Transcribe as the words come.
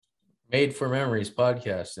Made for Memories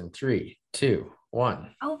podcast in 3, 2,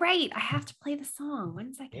 1. Oh, right. I have to play the song.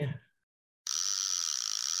 1 second. Yeah.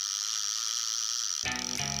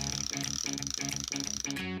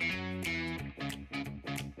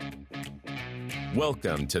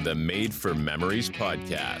 Welcome to the Made for Memories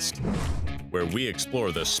podcast, where we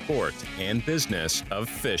explore the sport and business of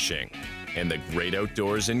fishing and the great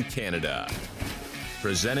outdoors in Canada.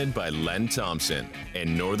 Presented by Len Thompson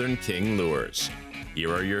and Northern King Lures. Here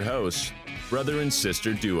are your hosts, brother and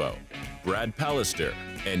sister duo, Brad Pallister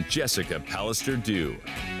and Jessica Pallister-Dew.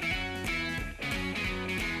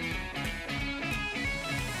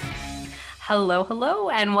 Hello,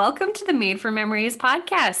 and welcome to the Made for Memories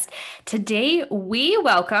podcast. Today, we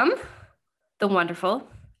welcome the wonderful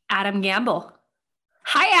Adam Gamble.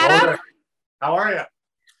 Hi, Adam. How are you?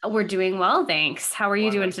 We're doing well, thanks. How are you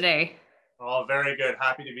doing today? Oh, very good.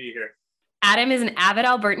 Happy to be here. Adam is an avid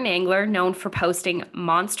Albertan angler known for posting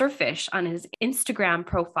monster fish on his Instagram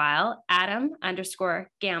profile,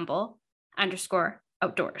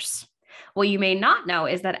 Adam_Gamble_outdoors. What you may not know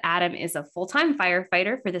is that Adam is a full-time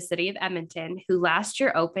firefighter for the city of Edmonton who last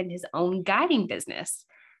year opened his own guiding business,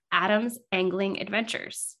 Adam's Angling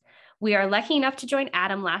Adventures. We are lucky enough to join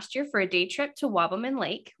Adam last year for a day trip to Wabamun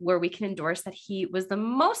Lake, where we can endorse that he was the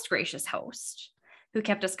most gracious host who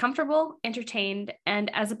kept us comfortable, entertained, and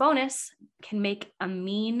as a bonus, can make a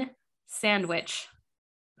mean sandwich.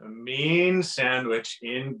 A mean sandwich,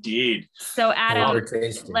 indeed. So, Adam,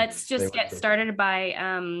 let's just get started by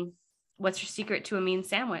what's your secret to a mean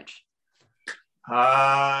sandwich?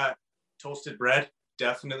 Toasted bread,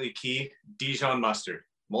 definitely key. Dijon mustard.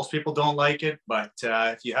 Most people don't like it, but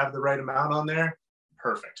if you have the right amount on there,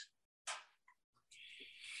 perfect.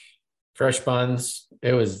 Fresh buns.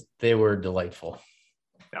 They were delightful.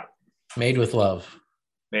 Yeah. Made with love.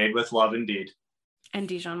 Made with love, indeed. And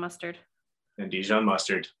Dijon mustard.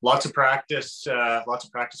 Lots of practice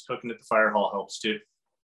cooking at the fire hall helps too.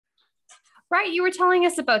 Right. You were telling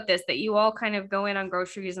us about this, that you all kind of go in on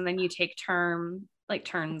groceries and then you take turns.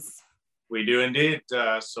 We do indeed.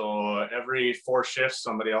 So every 4 shifts,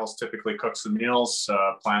 somebody else typically cooks the meals,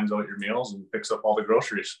 plans out your meals, and picks up all the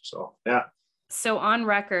groceries. So, yeah. So on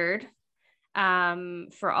record,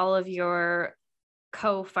 for all of your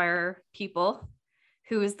co-fire people,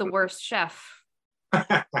 who is the worst chef?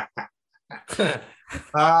 There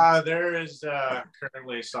is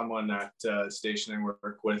currently someone at the station I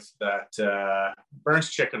work with that burns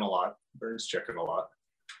chicken a lot.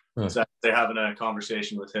 So they're having a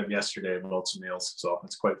conversation with him yesterday about some meals, so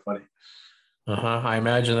it's quite funny. I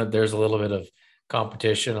imagine that there's a little bit of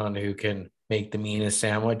competition on who can make the meanest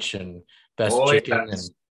sandwich and best chicken.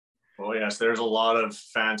 Yes. Oh yes, there's a lot of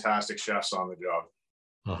fantastic chefs on the job.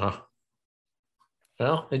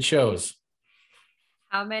 Well, it shows.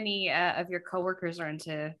 How many of your coworkers are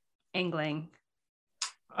into angling?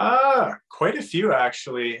 Quite a few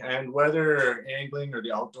actually, and whether angling or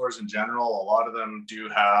the outdoors in general, a lot of them do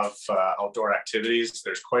have outdoor activities.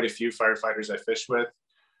 There's quite a few firefighters I fish with.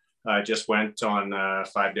 I just went on a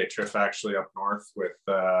 5-day trip actually up north with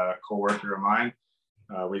a coworker of mine.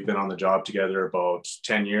 We've been on the job together about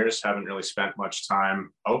 10 years, haven't really spent much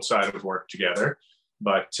time outside of work together,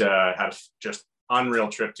 but had just unreal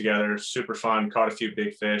trip together, super fun, caught a few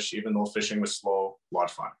big fish, even though fishing was slow, a lot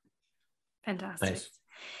of fun. Fantastic. Nice.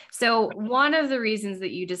 So one of the reasons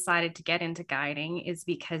that you decided to get into guiding is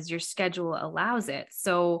because your schedule allows it.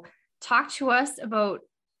 So talk to us about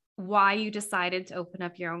why you decided to open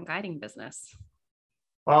up your own guiding business.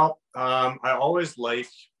 Well, I always like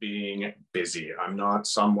being busy. I'm not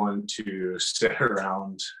someone to sit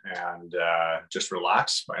around and just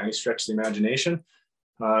relax by any stretch of the imagination.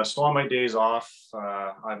 So on my days off,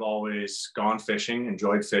 I've always gone fishing,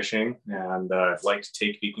 enjoyed fishing, and I've liked to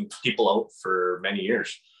take people out for many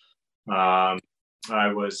years. I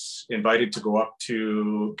was invited to go up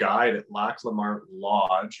to guide at Lac La Martre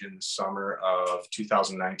Lodge in the summer of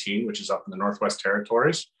 2019, which is up in the Northwest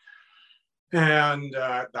Territories. And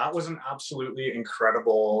that was an absolutely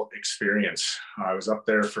incredible experience. I was up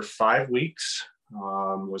there for 5 weeks,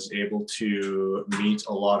 was able to meet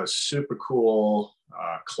a lot of super cool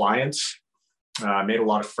clients, made a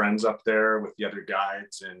lot of friends up there with the other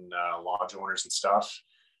guides and lodge owners and stuff.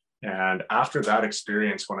 And after that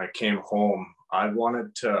experience, when I came home, I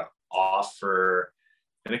wanted to offer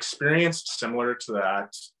an experience similar to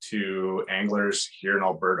that to anglers here in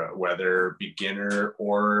Alberta, whether beginner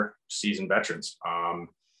or seasoned veterans.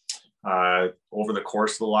 Over the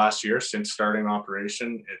course of the last year, since starting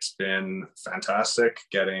operation, it's been fantastic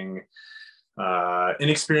getting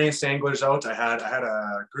inexperienced anglers out. I had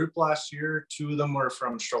a group last year. 2 of them were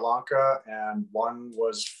from Sri Lanka, and one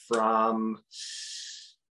was from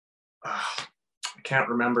can't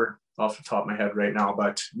remember off the top of my head right now,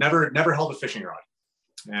 but never held a fishing rod.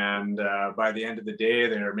 And by the end of the day,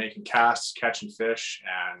 they're making casts, catching fish,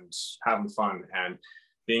 and having fun, and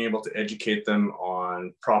being able to educate them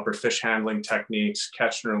on proper fish handling techniques,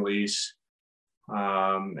 catch and release,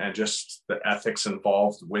 and just the ethics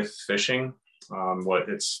involved with fishing.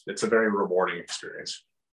 It's a very rewarding experience.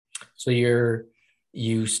 So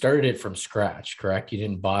you started it from scratch, correct? You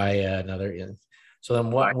didn't buy another. So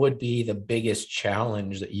then what would be the biggest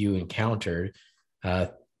challenge that you encountered,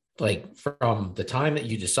 like from the time that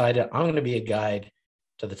you decided I'm going to be a guide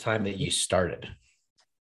to the time that you started?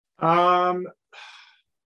 I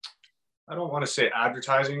don't want to say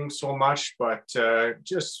advertising so much, but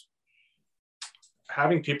just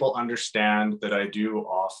having people understand that I do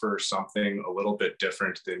offer something a little bit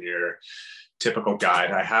different than your typical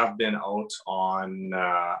guide. I have been out on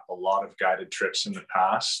a lot of guided trips in the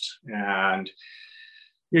past, and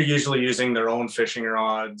you're usually using their own fishing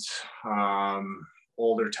rods,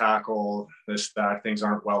 older tackle, that things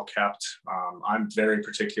aren't well kept. I'm very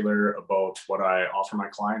particular about what I offer my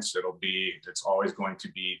clients. It's always going to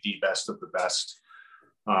be the best of the best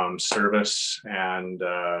service and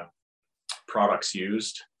products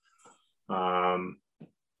used.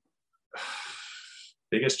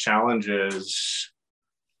 Biggest challenge is,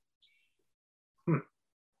 there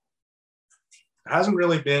hasn't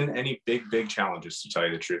really been any big challenges, to tell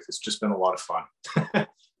you the truth. It's just been a lot of fun.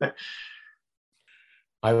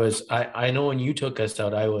 I know when you took us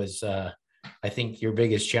out, I think your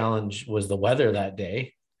biggest challenge was the weather that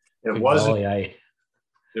day. It was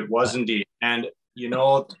indeed. And,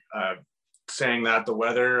 saying that the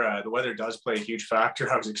weather does play a huge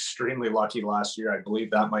factor. I was extremely lucky last year. I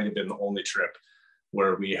believe that might have been the only trip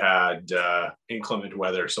where we had inclement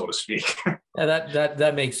weather, so to speak. Yeah,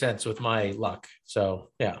 that makes sense with my luck. So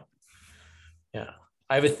yeah.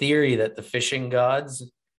 I have a theory that the fishing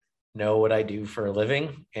gods know what I do for a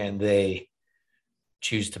living, and they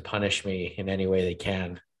choose to punish me in any way they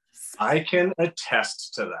can. I can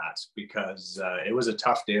attest to that, because it was a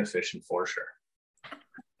tough day of fishing for sure.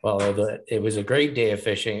 Well, it was a great day of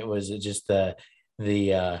fishing. It was just the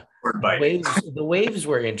waves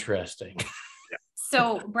were interesting.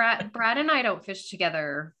 So Brad and I don't fish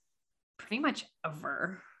together pretty much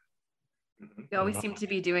ever. We always seem to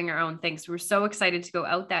be doing our own things. We were so excited to go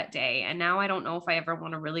out that day. And now I don't know if I ever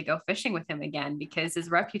want to really go fishing with him again, because his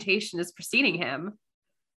reputation is preceding him.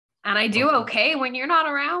 And I do okay when you're not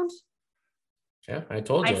around. Yeah, I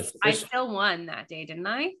told you. I still won that day, didn't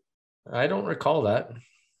I? I don't recall that.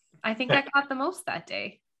 I think I caught the most that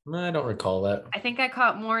day. No, I don't recall that. I think I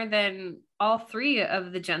caught more than all three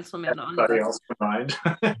of the gentlemen on the else combined.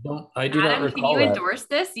 I do Adam, not recall. can you endorse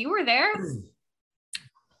this? You were there.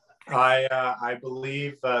 I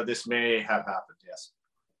believe this may have happened. Yes.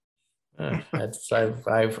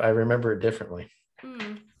 I remember it differently.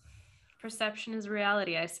 Perception is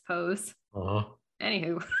reality, I suppose.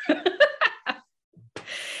 Anywho.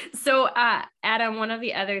 So, Adam, one of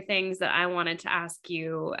the other things that I wanted to ask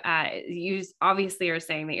you, you obviously are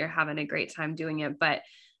saying that you're having a great time doing it, but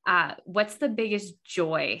what's the biggest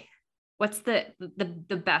joy? What's the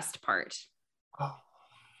best part?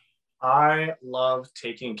 I love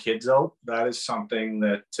taking kids out. That is something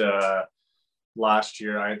that last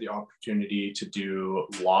year I had the opportunity to do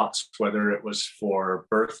lots, whether it was for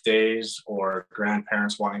birthdays or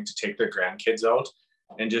grandparents wanting to take their grandkids out.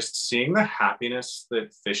 And just seeing the happiness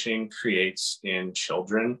that fishing creates in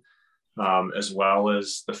children, as well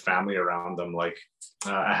as the family around them. Like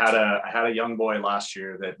I had a young boy last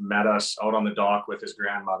year that met us out on the dock with his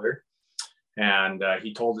grandmother, and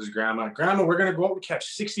he told his grandma, we're going to go out and catch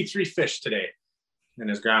 63 fish today. And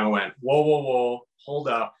his grandma went, whoa, hold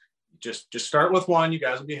up. Just start with one. You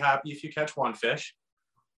guys will be happy if you catch one fish.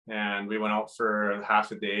 And we went out for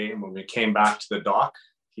half a day. And when we came back to the dock,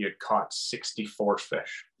 he had caught 64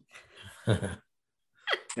 fish. And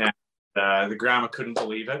the grandma couldn't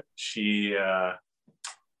believe it.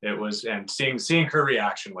 And seeing her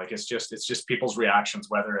reaction, like it's just people's reactions,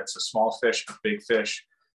 whether it's a small fish, a big fish,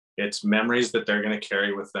 it's memories that they're going to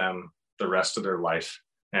carry with them the rest of their life.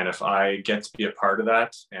 And if I get to be a part of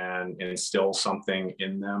that and instill something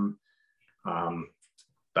in them,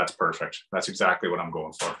 that's perfect. That's exactly what I'm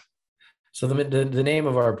going for. So the name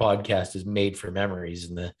of our podcast is Made for Memories,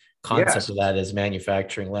 and the concept of that is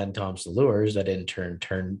manufacturing Len Thompson lures that in turn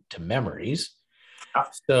turn to memories.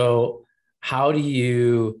 So how do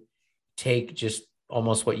you take just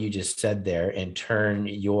almost what you just said there and turn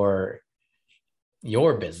your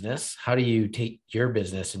business? How do you take your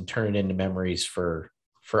business and turn it into memories for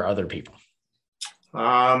other people?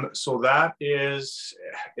 So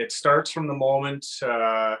it starts from the moment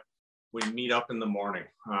we meet up in the morning.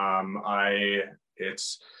 I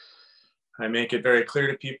make it very clear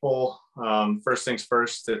to people, first things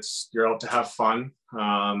first, you're out to have fun.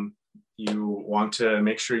 You want to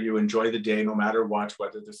make sure you enjoy the day no matter what,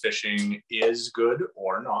 whether the fishing is good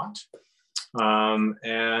or not.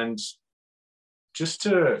 And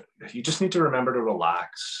you just need to remember to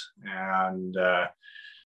relax. And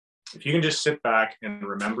if you can just sit back and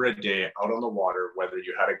remember a day out on the water, whether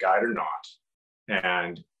you had a guide or not,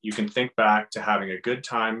 and you can think back to having a good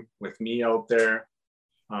time with me out there,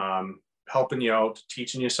 helping you out,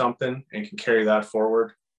 teaching you something, and can carry that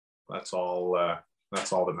forward. That's all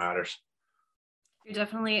that matters. You're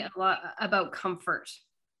definitely a lot about comfort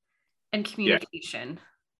and communication.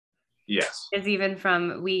 Yes. Is even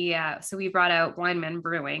from we brought out Blind Men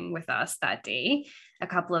Brewing with us that day, a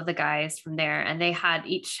couple of the guys from there, and they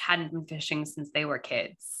hadn't been fishing since they were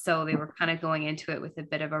kids. So they were kind of going into it with a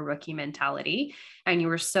bit of a rookie mentality. And you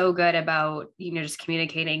were so good about, just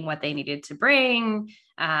communicating what they needed to bring,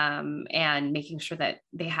 and making sure that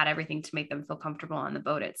they had everything to make them feel comfortable on the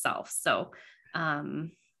boat itself. So,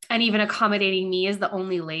 and even accommodating me as the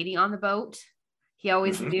only lady on the boat. He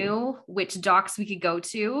always knew which docks we could go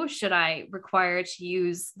to should I require to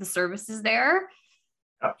use the services there.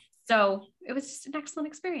 Yep. So it was just an excellent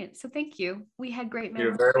experience. So thank you. We had great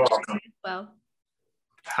memories. You're very welcome. Well,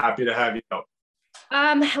 happy to have you out.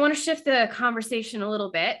 I want to shift the conversation a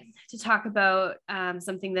little bit to talk about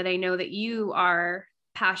something that I know that you are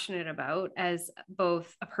passionate about as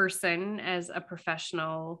both a person, as a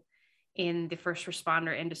professional in the first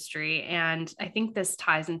responder industry. And I think this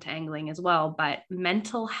ties into angling as well, but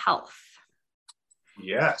mental health.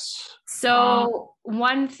 Yes. So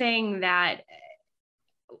one thing that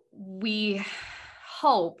we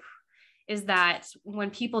hope is that when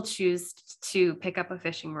people choose to pick up a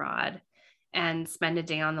fishing rod and spend a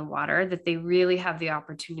day on the water, that they really have the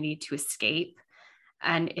opportunity to escape.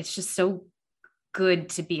 And it's just so good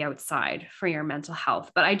to be outside for your mental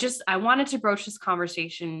health. But I wanted to broach this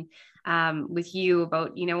conversation with you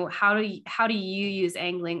about, how do you use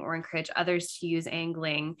angling or encourage others to use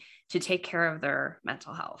angling to take care of their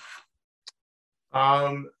mental health?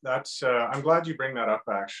 I'm glad you bring that up,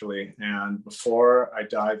 actually. And before I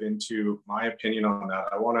dive into my opinion on that,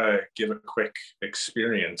 I want to give a quick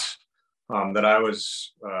experience that I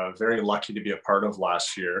was very lucky to be a part of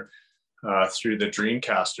last year through the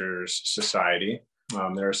Dreamcasters Society.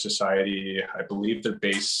 They're a society, I believe they're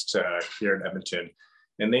based here in Edmonton,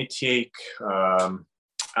 and they take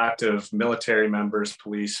active military members,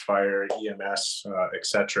 police, fire, EMS,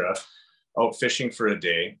 etc., out fishing for a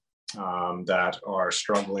day that are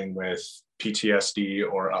struggling with PTSD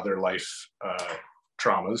or other life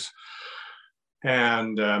traumas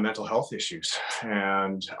and mental health issues.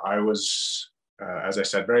 And I was, as I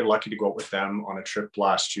said, very lucky to go out with them on a trip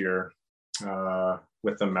last year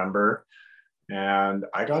with a member. And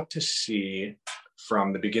I got to see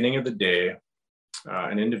from the beginning of the day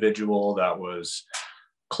an individual that was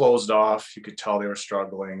closed off. You could tell they were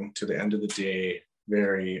struggling, to the end of the day,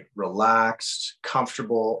 very relaxed,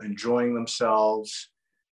 comfortable, enjoying themselves,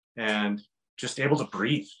 and just able to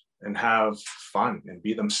breathe and have fun and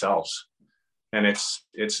be themselves. And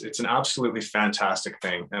it's an absolutely fantastic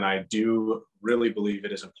thing. And I do really believe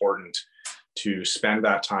it is important to spend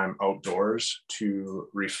that time outdoors to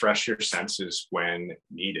refresh your senses when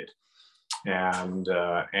needed. And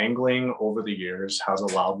angling over the years has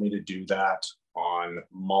allowed me to do that on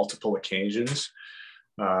multiple occasions.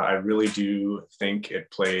 I really do think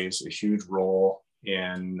it plays a huge role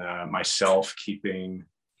in myself keeping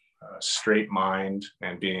a straight mind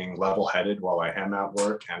and being level-headed while I am at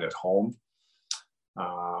work and at home.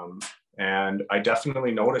 And I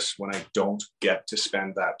definitely notice when I don't get to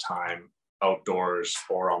spend that time outdoors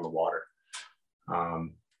or on the water.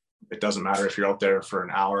 It doesn't matter if you're out there for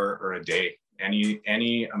an hour or a day.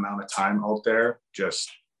 Any amount of time out there just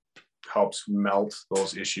helps melt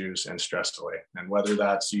those issues and stress away. And whether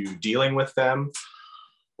that's you dealing with them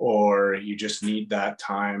or you just need that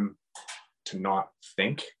time to not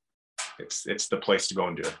think, it's the place to go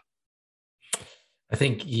and do it. I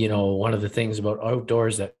think, one of the things about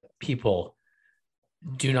outdoors that people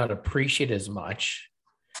do not appreciate as much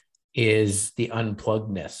is the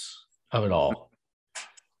unpluggedness of it all.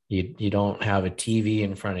 You don't have a TV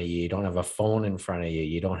in front of you. You don't have a phone in front of you.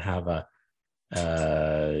 You don't have a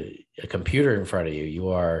computer in front of you. You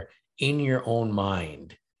are in your own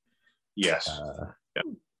mind. Yes. Yep.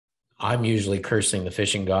 I'm usually cursing the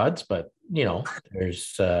fishing gods, but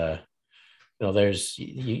there's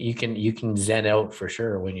you can zen out for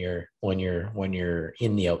sure when you're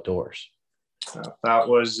in the outdoors. That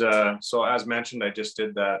was, so as mentioned, I just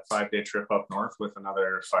did that 5-day trip up north with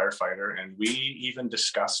another firefighter, and we even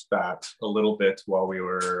discussed that a little bit while we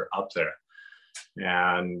were up there,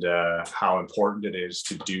 and how important it is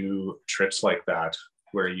to do trips like that,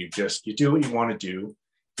 where you do what you want to do,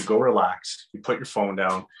 you go relax, you put your phone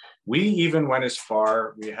down. We even went as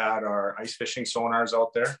far, we had our ice fishing sonars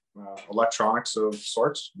out there, electronics of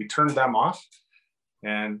sorts. We turned them off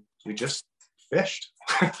and we just fished.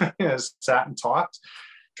 Sat and talked,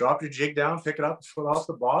 drop your jig down, pick it up, foot off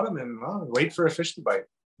the bottom, and wait for a fish to bite.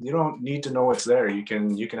 You don't need to know it's there. You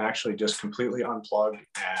can actually just completely unplug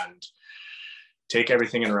and take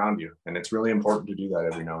everything in around you. And it's really important to do that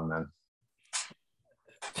every now and then.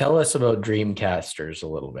 Tell us about Dreamcasters a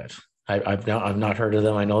little bit. I've not heard of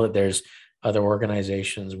them. I know that there's other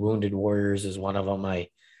organizations. Wounded Warriors is one of them. I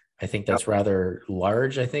think that's rather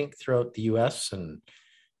large, I think, throughout the US and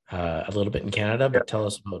a little bit in Canada, but tell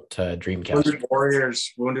us about Dreamcasters.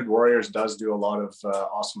 Wounded Warriors does do a lot of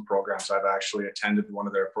awesome programs. I've actually attended one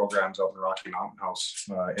of their programs out in Rocky Mountain House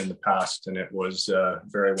in the past, and it was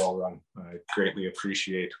very well run. I greatly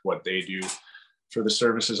appreciate what they do for the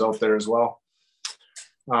services out there as well.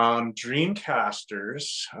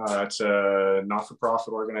 Dreamcasters, it's a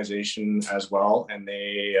not-for-profit organization as well, and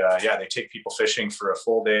they take people fishing for a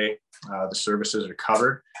full day. The services are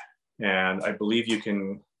covered, and I believe you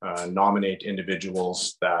can nominate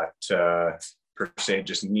individuals that per se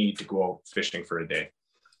just need to go out fishing for a day.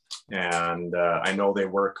 And I know they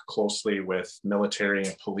work closely with military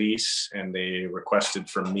and police, and they requested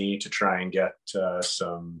from me to try and get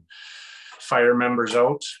some fire members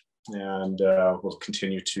out, and we'll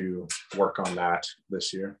continue to work on that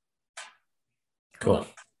this year. Cool.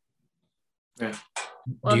 Yeah.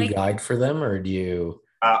 Do you guide for them, or do you?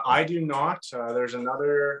 I do not. There's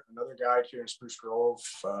another guide here in Spruce Grove,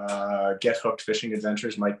 Get Hooked Fishing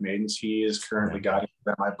Adventures, Mike Maidens. He is currently guiding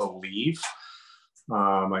them, I believe.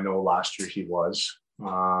 I know last year he was.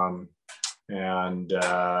 And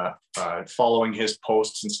following his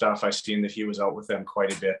posts and stuff, I've seen that he was out with them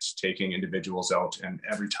quite a bit, taking individuals out. And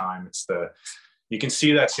every time you can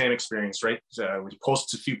see that same experience, right? We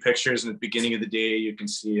post a few pictures in the beginning of the day, you can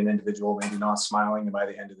see an individual maybe not smiling, and by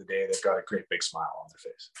the end of the day, they've got a great big smile on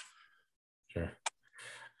their face. Sure.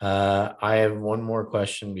 I have one more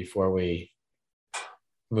question before we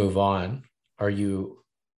move on. Are you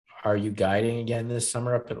guiding again this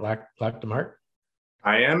summer up at Lac de Mart?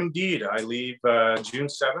 I am indeed. I leave June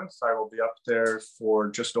 7th. I will be up there for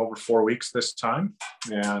just over 4 weeks this time,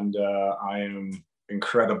 and I am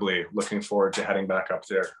incredibly looking forward to heading back up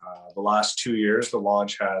there. The last 2 years, the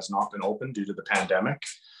lodge has not been open due to the pandemic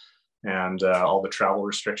and all the travel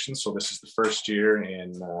restrictions. So this is the first year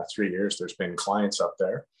in 3 years there's been clients up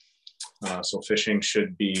there. So fishing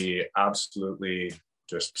should be absolutely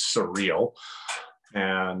just surreal.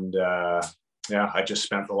 And I just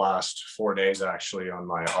spent the last 4 days actually on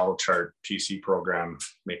my AutoChart PC program,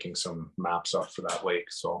 making some maps up for that lake.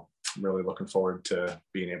 So I'm really looking forward to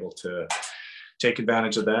being able to take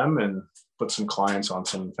advantage of them and put some clients on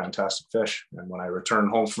some fantastic fish. And when I return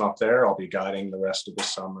home from up there, I'll be guiding the rest of the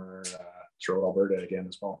summer throughout Alberta again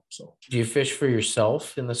as well. So, do you fish for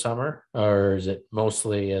yourself in the summer, or is it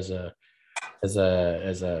mostly as a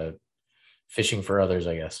fishing for others,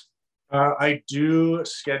 I guess? I do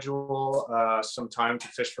schedule some time to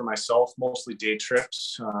fish for myself, mostly day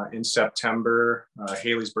trips in September.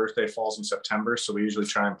 Haley's birthday falls in September, so we usually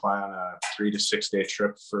try and plan a 3 to 6 day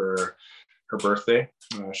trip for her birthday.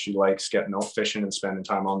 She likes getting out fishing and spending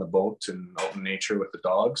time on the boat and out in nature with the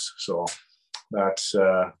dogs. So that's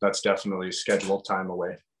definitely scheduled time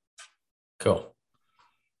away. Cool.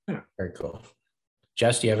 Yeah. Very cool.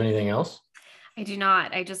 Jess, do you have anything else? I do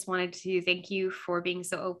not. I just wanted to thank you for being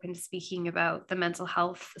so open to speaking about the mental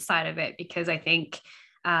health side of it, because I think,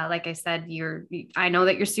 like I said, I know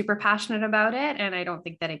that you're super passionate about it, and I don't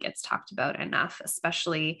think that it gets talked about enough,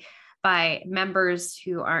 especially by members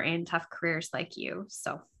who are in tough careers like you.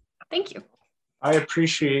 So thank you. I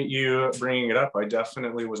appreciate you bringing it up. I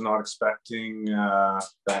definitely was not expecting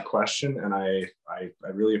that question, and I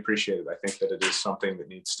really appreciate it. I think that it is something that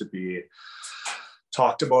needs to be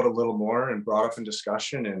talked about a little more and brought up in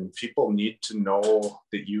discussion, and people need to know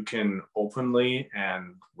that you can openly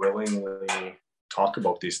and willingly talk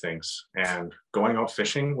about these things. And going out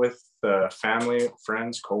fishing with family,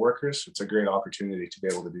 friends, coworkers, it's a great opportunity to be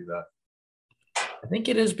able to do that. I think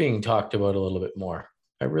it is being talked about a little bit more.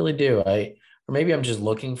 I really do. Or maybe I'm just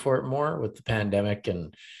looking for it more with the pandemic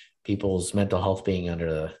and people's mental health being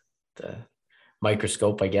under the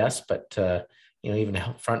microscope, I guess. But even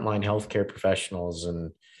frontline healthcare professionals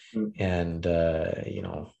and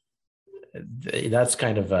that's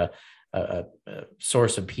kind of a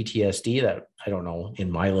source of PTSD that, I don't know,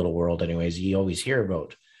 in my little world anyways, you always hear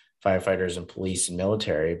about firefighters and police and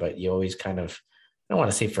military, but you always kind of, I don't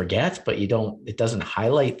want to say forget, but it doesn't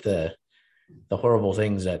highlight the horrible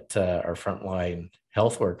things that our frontline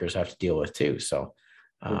health workers have to deal with too. So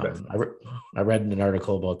I read an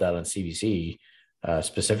article about that on CBC,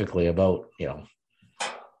 specifically about,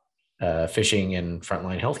 fishing and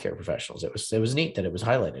frontline healthcare professionals. It was neat that it was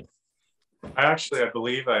highlighted. I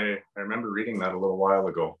believe I remember reading that a little while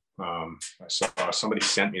ago. I saw somebody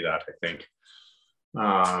sent me that, I think.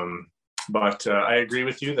 But I agree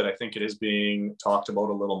with you that I think it is being talked about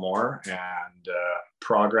a little more, and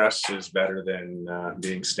progress is better than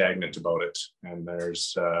being stagnant about it. And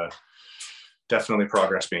there's definitely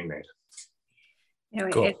progress being made.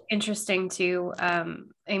 Cool. It's interesting too.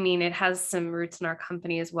 It has some roots in our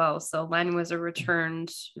company as well. So Len was a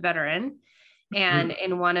returned veteran, and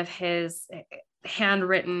in one of his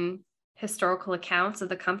handwritten historical accounts of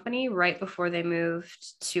the company right before they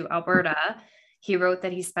moved to Alberta, he wrote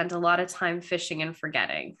that he spent a lot of time fishing and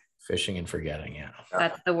forgetting. Yeah.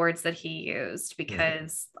 That's the words that he used,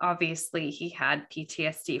 because obviously he had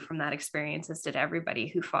PTSD from that experience, as did everybody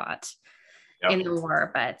who fought in the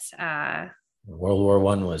war. But World War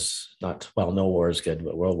I was not, well, no war is good,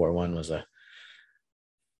 but World War I was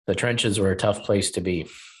the trenches were a tough place to be.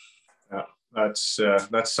 Yeah, that's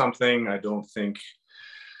something I don't think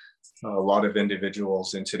a lot of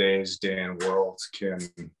individuals in today's day and world can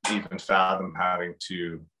even fathom having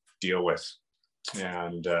to deal with.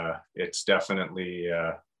 And it's definitely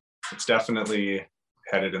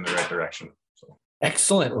headed in the right direction. So.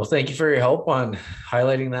 Excellent. Well, thank you for your help on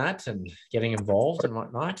highlighting that and getting involved and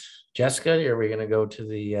whatnot. Jessica, are we going to go to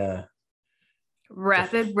the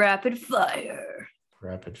rapid fire?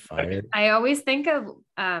 Rapid fire. I always think of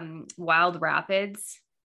Wild Rapids.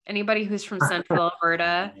 Anybody who's from Central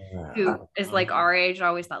Alberta who is like our age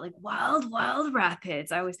always thought like Wild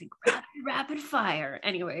Rapids. I always think rapid fire.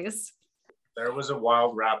 Anyways. There was a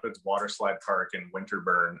Wild Rapids water slide park in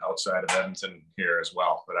Winterburn outside of Edmonton here as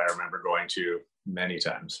well that I remember going to many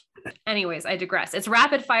times. Anyways, I digress. It's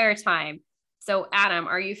rapid fire time. So Adam,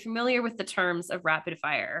 are you familiar with the terms of rapid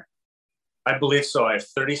fire? I believe so. I have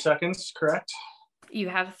 30 seconds, correct? You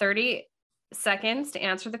have 30 seconds to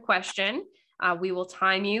answer the question. We will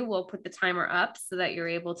time you. We'll put the timer up so that you're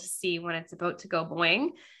able to see when it's about to go boing,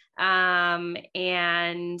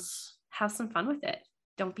 and have some fun with it.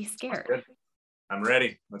 Don't be scared. I'm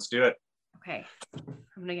ready. Let's do it. Okay. I'm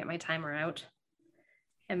going to get my timer out.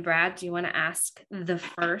 And Brad, do you want to ask the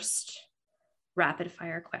first rapid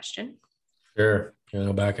fire question? Sure. You want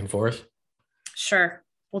to go back and forth? Sure.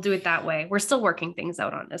 We'll do it that way. We're still working things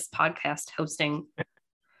out on this podcast hosting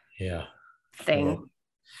thing. Well,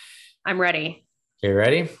 I'm ready. Okay,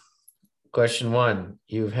 ready? Question 1.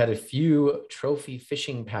 You've had a few trophy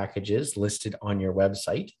fishing packages listed on your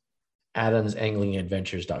website,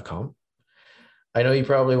 adamsanglingadventures.com. I know you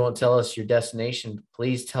probably won't tell us your destination.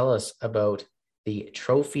 Please tell us about the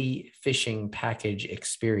trophy fishing package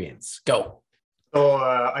experience. Go. So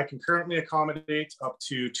I can currently accommodate up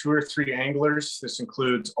to 2 or 3 anglers. This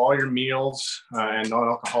includes all your meals and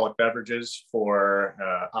non-alcoholic beverages for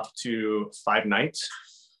up to 5 nights.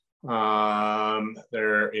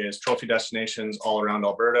 There is trophy destinations all around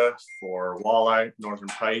Alberta for walleye, northern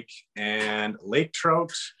pike, and lake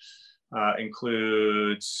trout.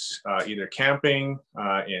 Includes either camping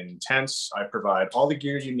in tents. I provide all the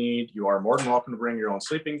gear you need. You are more than welcome to bring your own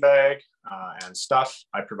sleeping bag and stuff.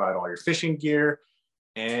 I provide all your fishing gear,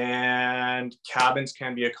 and cabins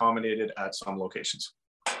can be accommodated at some locations.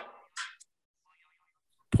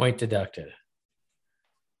 Point deducted.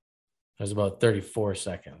 That was about 34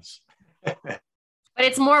 seconds. But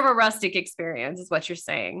it's more of a rustic experience, is what you're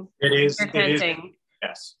saying. It is. You're tenting.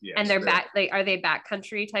 Yes. And they're are they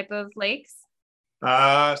backcountry type of lakes?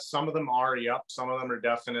 Some of them are, yep. Some of them are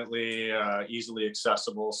definitely easily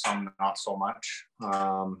accessible, some not so much.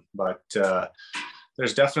 But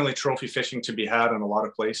there's definitely trophy fishing to be had in a lot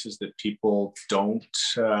of places that people don't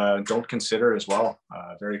consider as well.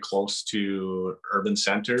 Very close to urban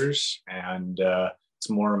centers, and it's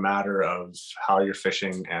more a matter of how you're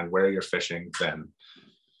fishing and where you're fishing than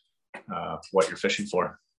what you're fishing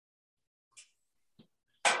for.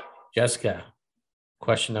 Jessica,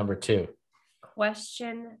 question number 2.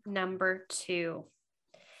 Question number 2.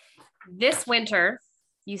 This winter,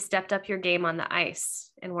 you stepped up your game on the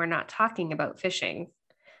ice, and we're not talking about fishing.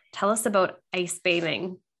 Tell us about ice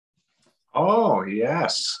bathing. Oh,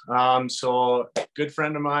 yes. So a good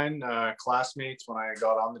friend of mine, classmates when I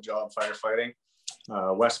got on the job firefighting,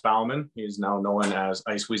 Wes Bauman, he's now known as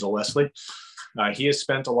Ice Weasel Wesley. He has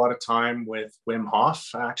spent a lot of time with Wim Hof,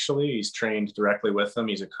 actually. He's trained directly with him.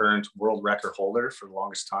 He's a current world record holder for the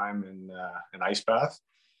longest time in an ice bath.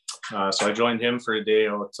 So I joined him for a day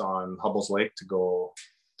out on Hubble's Lake to go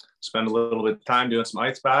spend a little bit of time doing some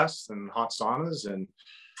ice baths and hot saunas. And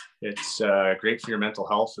it's great for your mental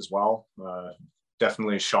health as well.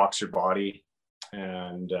 Definitely shocks your body.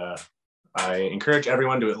 And I encourage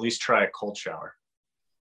everyone to at least try a cold shower.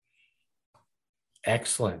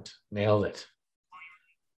 Excellent. Nailed it.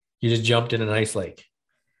 You just jumped in an ice lake.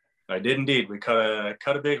 I did indeed. We cut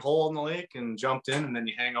a big hole in the lake and jumped in, and then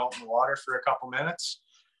you hang out in the water for a couple minutes,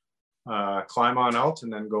 climb on out,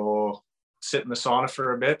 and then go sit in the sauna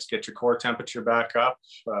for a bit, get your core temperature back up,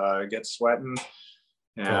 get sweating.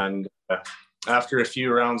 And after a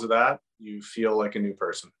few rounds of that, you feel like a new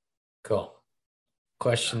person. Cool.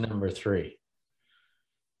 Question number 3.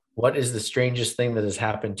 What is the strangest thing that has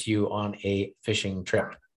happened to you on a fishing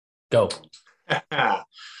trip? Go.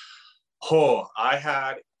 I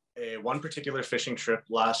had one particular fishing trip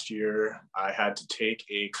last year. I had to take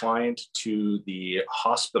a client to the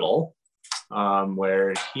hospital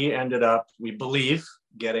where he ended up, we believe,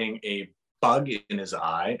 getting a bug in his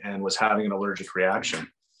eye and was having an allergic reaction.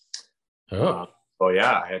 I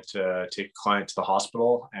had to take a client to the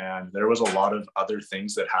hospital, and there was a lot of other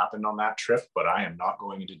things that happened on that trip, but I am not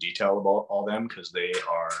going into detail about all them because they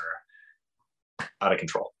are out of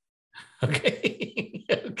control. Okay.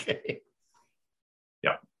 Okay.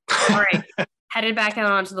 Yeah. All right. Headed back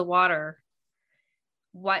out onto the water.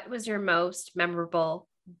 What was your most memorable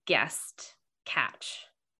guest catch?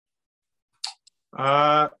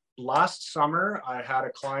 Last summer, I had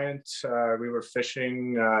a client, we were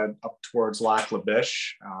fishing up towards Lac La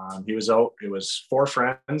Biche. He was out, it was 4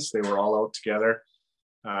 friends. They were all out together.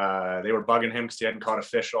 They were bugging him because he hadn't caught a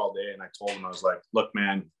fish all day. And I told him, I was like, look,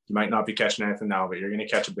 man, you might not be catching anything now, but you're going to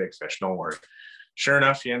catch a big fish. Don't worry. Sure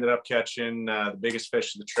enough, he ended up catching the biggest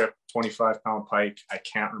fish of the trip, 25-pound pike. I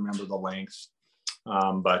can't remember the length,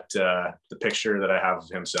 but the picture that I have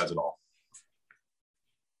of him says it all.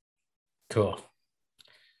 Cool.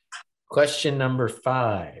 Question number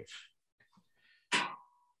 5.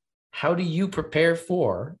 How do you prepare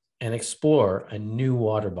for and explore a new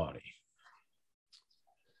water body?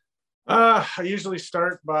 I usually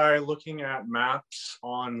start by looking at maps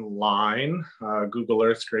online. Google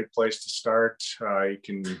Earth's a great place to start. You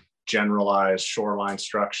can generalize shoreline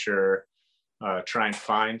structure, try and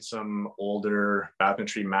find some older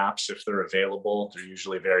bathymetry maps if they're available. They're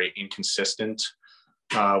usually very inconsistent.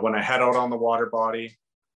 When I head out on the water body,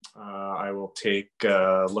 I will take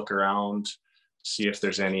a look around, see if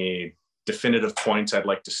there's any definitive points I'd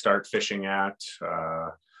like to start fishing at,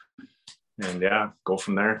 and go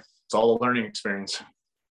from there. It's all a learning experience.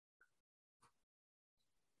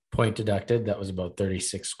 Point deducted. That was about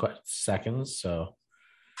 36 seconds. So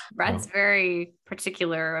Brad's very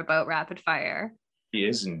particular about rapid fire. He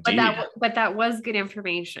is indeed. But that was good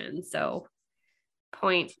information. So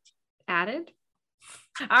point added.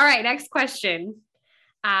 All right, next question.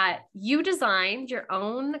 You designed your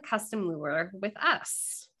own custom lure with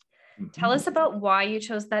us. Tell us about why you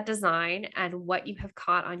chose that design and what you have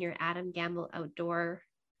caught on your Adam Gamble Outdoor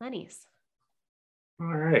Lennies.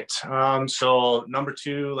 All right. So number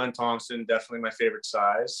 2, Len Thompson, definitely my favorite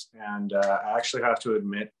size. And I actually have to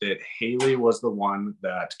admit that Haley was the one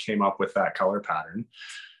that came up with that color pattern.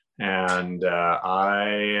 And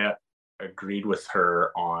I agreed with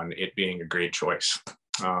her on it being a great choice.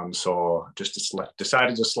 So just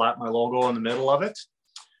decided to slap my logo in the middle of it.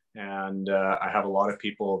 And I have a lot of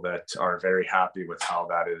people that are very happy with how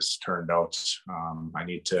that has turned out. I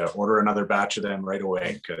need to order another batch of them right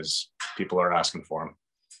away because people are asking for them.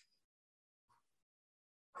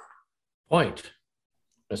 Point,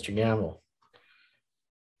 Mr. Gamble.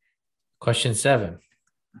 Question 7.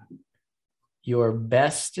 Your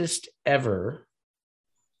bestest ever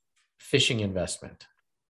fishing investment.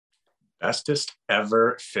 Bestest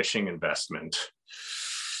ever fishing investment.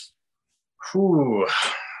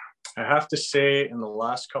 I have to say in the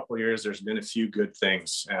last couple of years, there's been a few good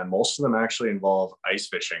things, and most of them actually involve ice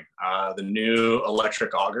fishing. The new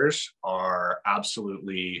electric augers are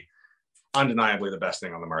absolutely, undeniably the best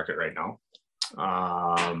thing on the market right now.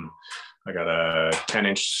 I got a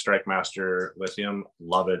 10-inch StrikeMaster lithium,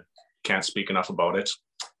 love it, can't speak enough about it.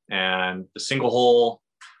 And the single hole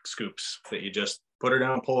scoops that you just put her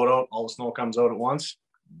down, pull it out, all the snow comes out at once.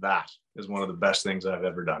 That is one of the best things I've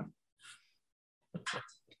ever done.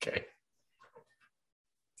 Okay.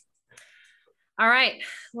 All right.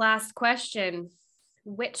 Last question.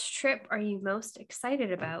 Which trip are you most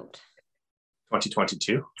excited about?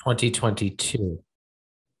 2022. 2022.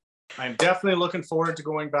 I'm definitely looking forward to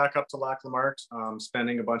going back up to Lac La Marque,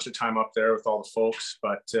 spending a bunch of time up there with all the folks.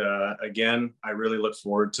 But again, I really look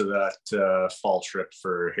forward to that fall trip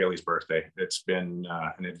for Haley's birthday. It's been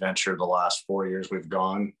an adventure the last 4 years we've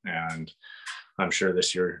gone, and I'm sure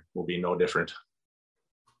this year will be no different.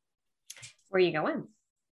 Where are you going?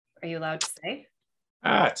 Are you allowed to say?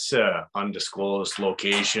 It's an undisclosed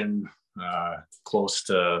location, close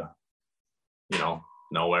to,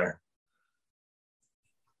 nowhere.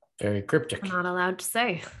 Very cryptic. I'm not allowed to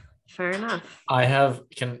say. Fair enough. I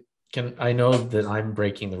know that I'm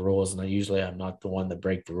breaking the rules, and I'm not the one that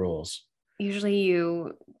break the rules. Usually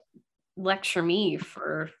you lecture me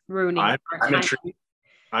for ruining.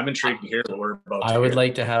 I'm intrigued to hear what we're about. I would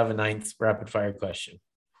like to have a 9th rapid fire question.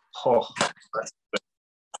 Oh,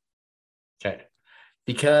 okay.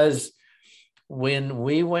 Because when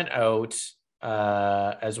we went out,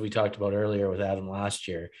 as we talked about earlier with Adam last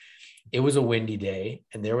year, it was a windy day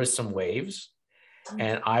and there was some waves,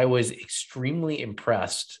 and I was extremely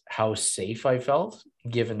impressed how safe I felt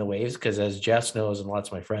given the waves. Because as Jess knows, and lots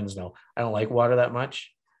of my friends know, I don't like water that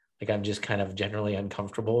much. Like, I'm just kind of generally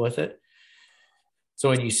uncomfortable with it. So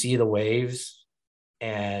when you see the waves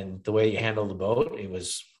and the way you handle the boat, it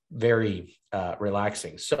was very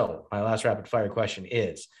relaxing. So my last rapid fire question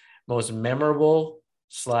is most memorable /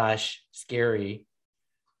 scary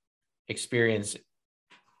experience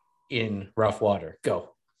in rough water.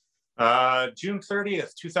 Go. June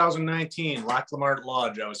 30th, 2019, Lac La Marque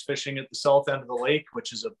Lodge. I was fishing at the south end of the lake,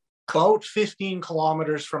 which is about 15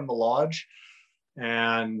 kilometers from the lodge.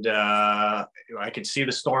 And I could see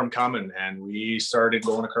the storm coming, and we started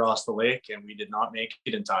going across the lake, and we did not make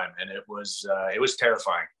it in time. And it was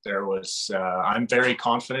terrifying. I'm very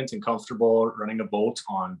confident and comfortable running a boat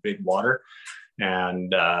on big water.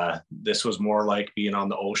 And this was more like being on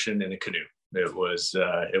the ocean in a canoe. It was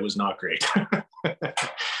not great.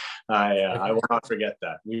 I will not forget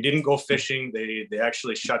that. We didn't go fishing. They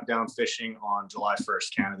actually shut down fishing on July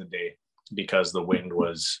 1st, Canada Day, because the wind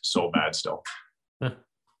was so bad still.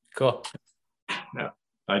 Cool. Yeah,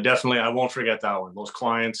 I won't forget that one. Those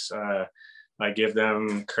clients, I give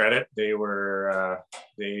them credit. They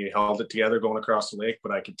held it together going across the lake,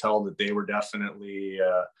 but I could tell that they were definitely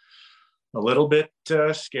a little bit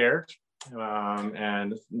scared.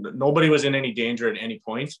 And nobody was in any danger at any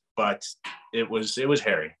point, but it was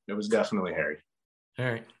hairy. It was definitely hairy. All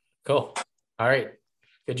right, cool. All right,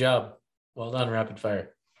 good job. Well done, rapid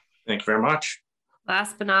fire. Thank you very much.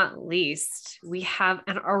 Last but not least, we have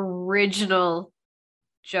an original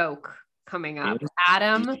joke coming up.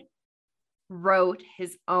 Adam wrote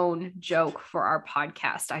his own joke for our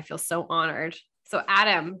podcast. I feel so honored. So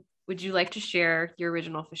Adam, would you like to share your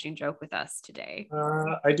original fishing joke with us today?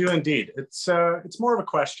 I do indeed. It's more of a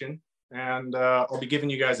question, and I'll be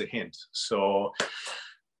giving you guys a hint. So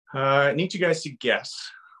I need you guys to guess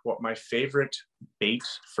what my favorite bait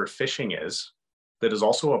for fishing is that is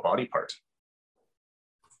also a body part.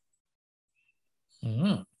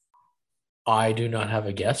 Mm-hmm. I do not have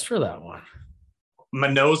a guess for that one.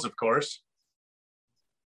 My nose, of course.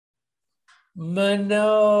 My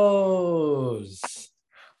nose.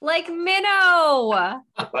 Like minnow.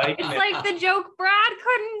 It's like the joke Brad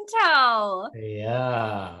couldn't tell.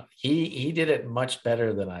 Yeah, he did it much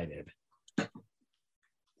better than I did.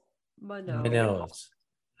 My nose.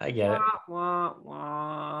 I get it. Wah,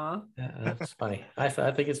 wah. Yeah, that's funny. I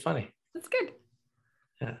think it's funny. That's good.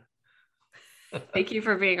 Yeah. Thank you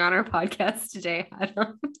for being on our podcast today,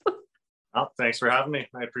 Adam. Oh, thanks for having me.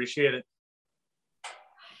 I appreciate it.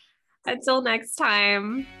 Until next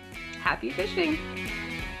time, happy fishing.